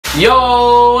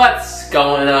Yo, what's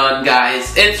going on,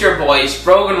 guys? It's your boys,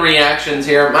 Brogan Reactions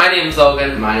here. My name's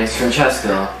Logan. My name's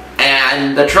Francesco.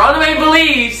 And the Toronto Maple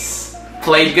Leafs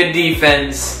played good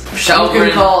defense. Källgren. You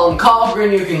can call him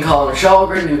Källgren, you can call him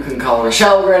Källgren, you can call him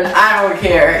Källgren. I don't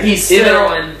care. He's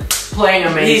still playing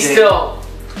amazing. He's still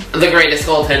the greatest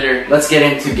goaltender. Let's get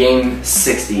into game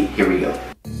 60. Here we go.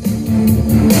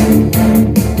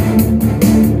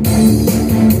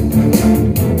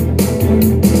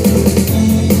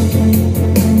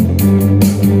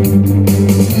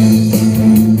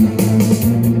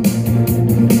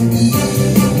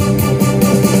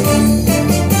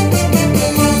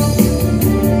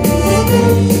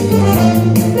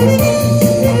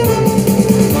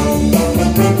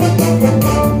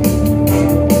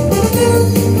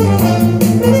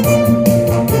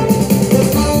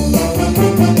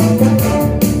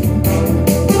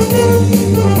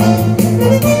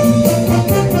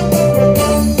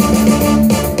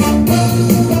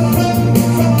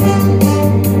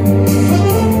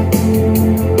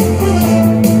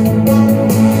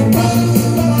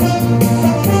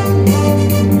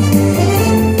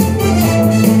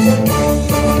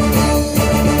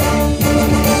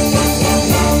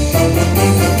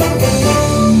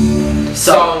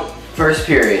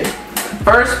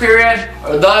 First period,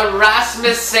 the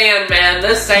Rasmus Sandman, the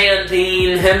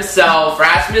Sandine himself,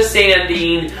 Rasmus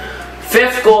Sandine,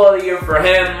 5th goal of the year for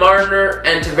him. Marner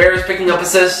and Tavares picking up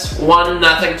assists,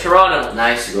 1-0 Toronto.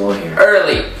 Nice goal here.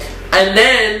 Early. And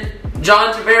then,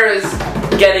 John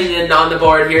Tavares getting in on the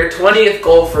board here, 20th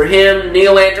goal for him.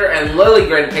 Nylander and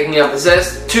Källgren picking up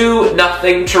assists,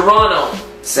 2-0 Toronto.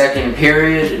 Second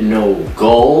period, no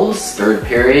goals. Third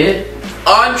period,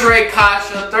 Ondrej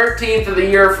Kase, 13th of the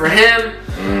year for him.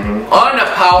 On a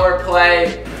power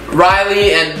play,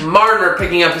 Riley and Marner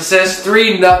picking up assists,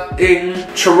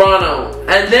 3-0 Toronto.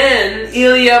 And then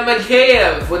Ilya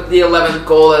Mikheyev with the 11th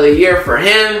goal of the year for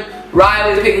him.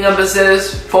 Riley picking up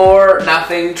assists,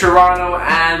 4-0 Toronto,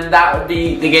 and that would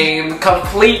be the game.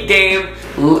 Complete game.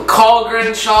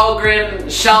 Källgren,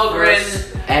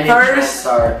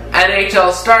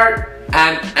 NHL start,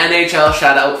 and NHL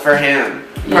shutout for him.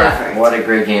 Perfect. Yeah, what a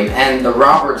great game. And the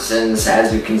Robertsons,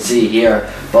 as you can see here,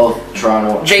 both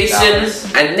Toronto. Jason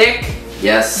and Nick.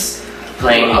 Yes,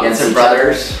 playing against Robinson each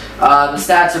brothers. other. The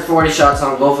stats are 40 shots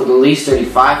on goal for the Leafs,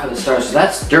 35 for the Stars. So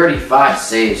that's 35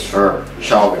 saves for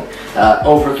Källgren.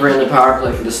 0 for 3 on the power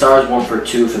play for the Stars, 1 for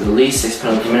 2 for the Leafs, 6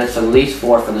 penalty minutes for the Leafs,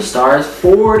 4 for the Stars,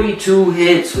 42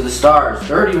 hits for the Stars,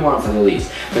 31 for the Leafs,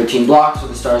 13 blocks for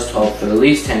the Stars, 12 for the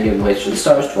Leafs, 10 giveaways for the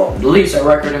Stars, 12 for the Leafs. Our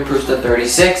record improves to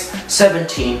 36,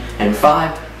 17, and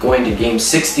 5. Going to game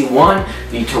 61,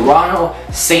 the Toronto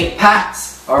St.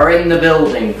 Pats are in the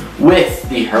building with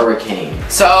the Hurricane.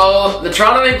 So the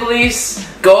Toronto Maple Leafs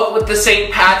go up with the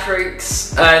St.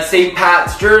 Pat's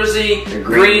jersey, the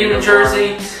green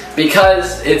jersey,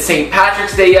 because it's St.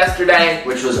 Patrick's Day yesterday,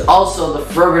 which was also the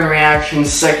Fervent Reaction's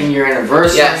 2nd year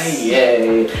anniversary. Yes.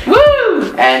 Yay!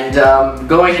 Woo! And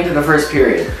going into the first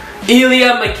period,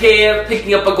 Ilya Mikheyev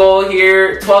picking up a goal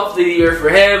here, 12th of the year for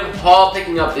him. Hall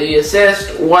picking up the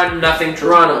assist, 1-0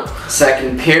 Toronto.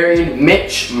 Second period,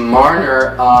 Mitch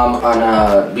Marner on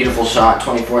a beautiful shot,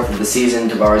 24th of the season.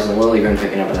 Tavares and Källgren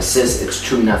picking up an assist. It's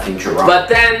 2-0 Toronto. But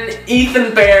then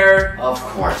Ethan Bear, of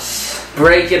course,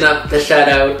 breaking up the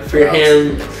shutout for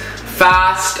him.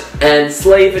 Fast and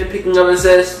Slavin picking up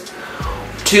assist.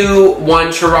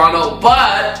 2-1 Toronto,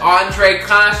 but Ondrej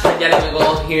Kase getting a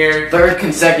goal here. 3rd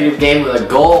consecutive game with a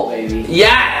goal, baby.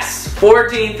 Yes!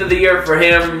 14th of the year for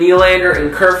him. Nylander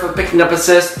and Kerfoot picking up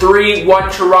assists.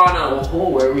 3-1 Toronto. Oh,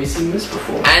 where have we seen this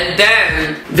before? And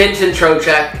then Vincent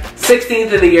Trocheck,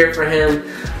 16th of the year for him.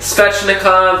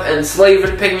 Svechnikov and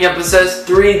Slavin picking up assists.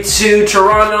 3-2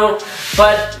 Toronto.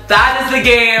 But that is the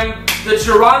game. The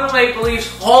Toronto Maple Leafs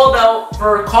hold out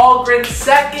for Källgren's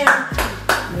 2nd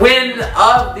win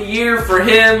of the year for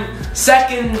him,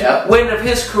 2nd win of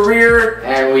his career.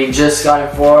 And we just got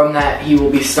informed that he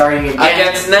will be starting again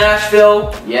against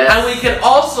Nashville. Yes. And we can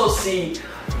also see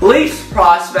Leafs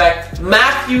prospect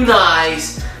Matthew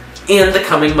Knies in the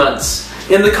coming months.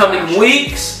 In the coming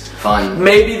weeks. Fun.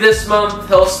 Maybe this month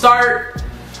he'll start.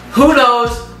 Who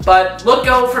knows? But look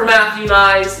out for Matthew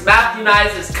Knies. Matthew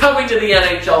Knies is coming to the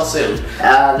NHL soon.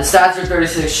 The stats are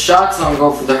 36 shots on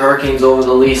goal for the Hurricanes over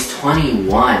the Leafs,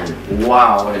 21.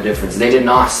 Wow, what a difference. They did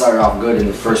not start off good in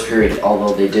the first period,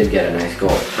 although they did get a nice goal.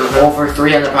 0 for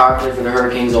 3 on the power play for the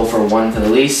Hurricanes, 0 for 1 for the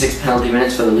Leafs, 6 penalty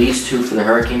minutes for the Leafs, 2 for the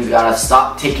Hurricanes. Gotta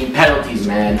stop taking penalties,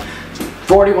 man.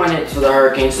 41 hits for the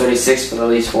Hurricanes, 36 for the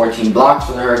Leafs, 14 blocks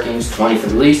for the Hurricanes, 20 for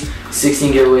the Leafs,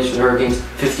 16 giveaways for the Hurricanes,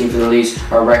 15 for the Leafs.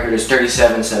 Our record is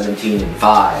 37, 17, and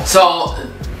 5. So,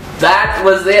 that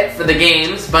was it for the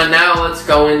games, but now let's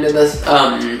go into this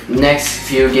next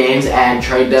few games, and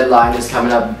trade deadline is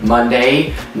coming up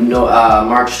Monday,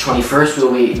 March 21st.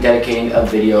 We'll be dedicating a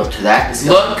video to that.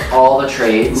 Look, all the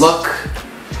trades. Look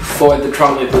for the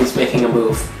Toronto Maple Leafs making a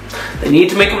move. They need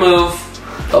to make a move.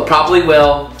 They'll probably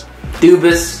will.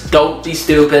 Dubas, don't be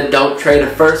stupid. Don't trade a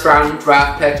first-round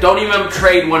draft pick. Don't even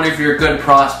trade one of your good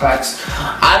prospects.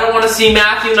 I don't want to see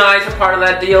Matthew Knies a part of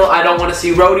that deal. I don't want to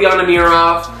see Rodion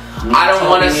Amirov. I don't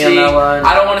want to see.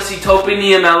 I don't want to see Topi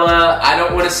Niemela. I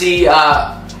don't want to see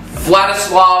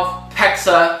Vladislav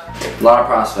Peksa. A lot of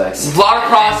prospects. A lot of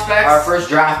prospects. Our first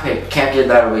draft pick can't get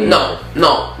that away. No.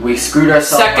 We screwed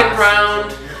ourselves.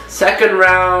 Second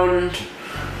round.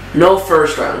 No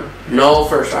first round.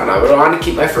 I would want to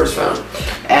keep my first round.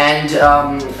 And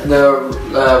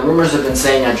the rumors have been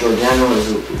saying that Giordano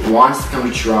wants to come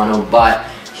to Toronto, but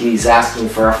he's asking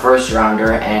for a first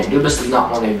rounder, and Dubas does not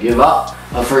want to give up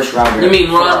a first rounder. You mean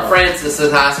Ron Francis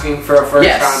is asking for a first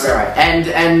rounder? Right.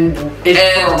 And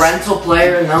for a rental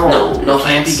player, no,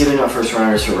 can't be giving up first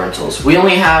rounders for rentals. We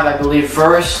only have, I believe,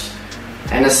 first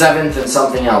and a seventh and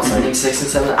something else. I think 6 and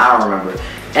 7. I don't remember.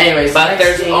 Anyways, but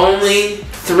there's only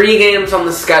 3 games on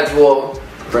the schedule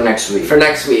for next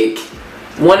week.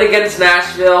 One against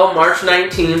Nashville, March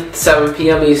 19th, 7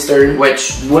 p.m. Eastern.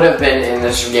 Which would have been in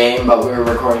this game, but we were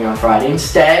recording on Friday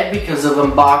instead because of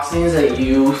unboxings that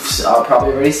you've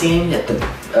probably already seen at the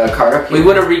card up here. We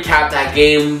would have recapped that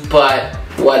game, but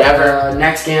whatever.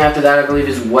 Next game after that, I believe,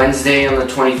 is Wednesday on the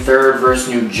 23rd versus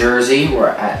New Jersey. We're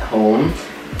at home.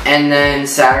 And then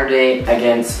Saturday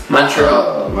against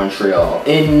Montreal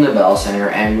in the Bell Center,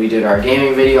 and we did our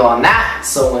gaming video on that.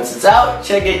 So once it's out,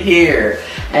 check it here.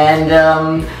 And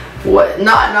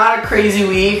not a crazy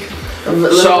week. A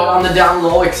little bit on the down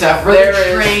low, except for the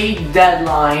trade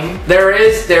deadline. There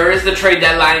is the trade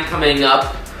deadline coming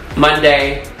up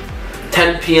Monday,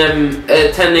 10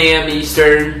 a.m.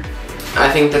 Eastern. I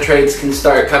think the trades can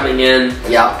start coming in.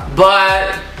 Yeah.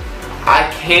 But I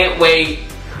can't wait.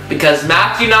 Because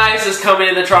Matthew Knies is coming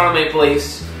to the Toronto Maple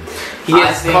Leafs. He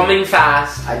is coming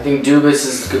fast. I think Dubas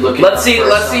is looking. Let's see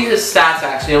his stats.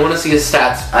 Actually, I want to see his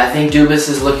stats. I think Dubas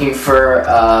is looking for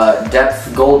a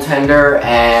depth goaltender,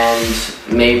 and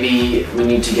maybe we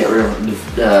need to get rid of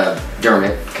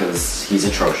Dermott because he's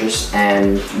atrocious,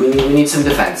 and we need some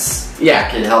defense. Yeah,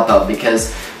 that can help out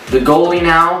because the goalie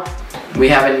now we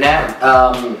have a net.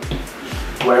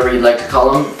 Whatever you'd like to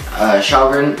call him,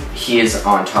 Källgren, he is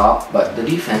on top, but the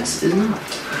defense is not.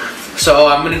 So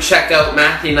I'm going to check out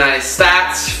Matthew Knies'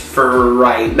 stats for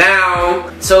right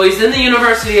now. So he's in the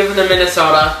University of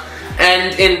Minnesota,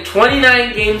 and in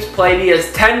 29 games played, he has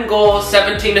 10 goals,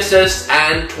 17 assists,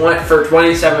 and for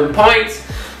 27 points,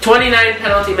 29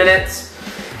 penalty minutes.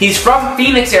 He's from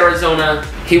Phoenix, Arizona.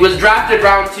 He was drafted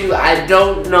round 2. I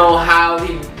don't know how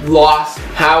he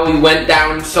went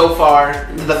down so far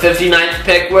to the 59th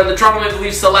pick, where the Toronto Maple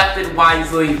Leafs selected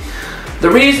wisely. The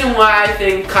reason why I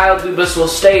think Kyle Dubas will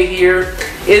stay here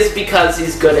is because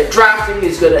he's good at drafting,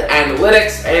 he's good at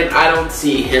analytics, and I don't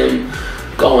see him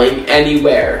going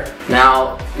anywhere.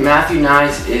 Now, Matthew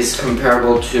Knies is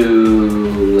comparable to,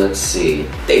 let's see,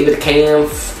 David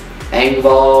Kampf,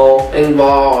 Engvall,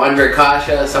 Andre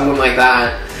Kasha, someone like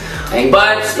that.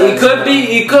 But he could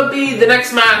be the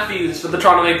next Matthews for the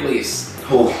Toronto Maple Leafs.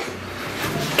 Oh.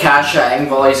 Kasha,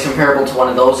 Engvall, he's comparable to one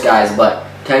of those guys, but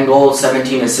 10 goals,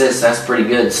 17 assists, that's pretty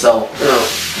good. So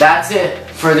that's it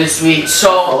for this week. So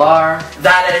FLR.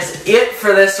 That is it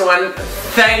for this one.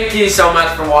 Thank you so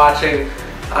much for watching.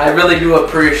 I really do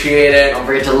appreciate it. Don't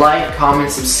forget to like,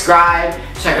 comment, subscribe.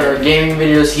 Check out our gaming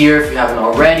videos here if you haven't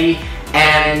already.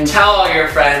 And tell all your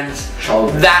friends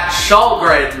that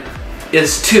Källgren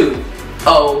is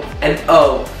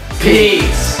 2-0-0.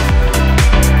 Peace.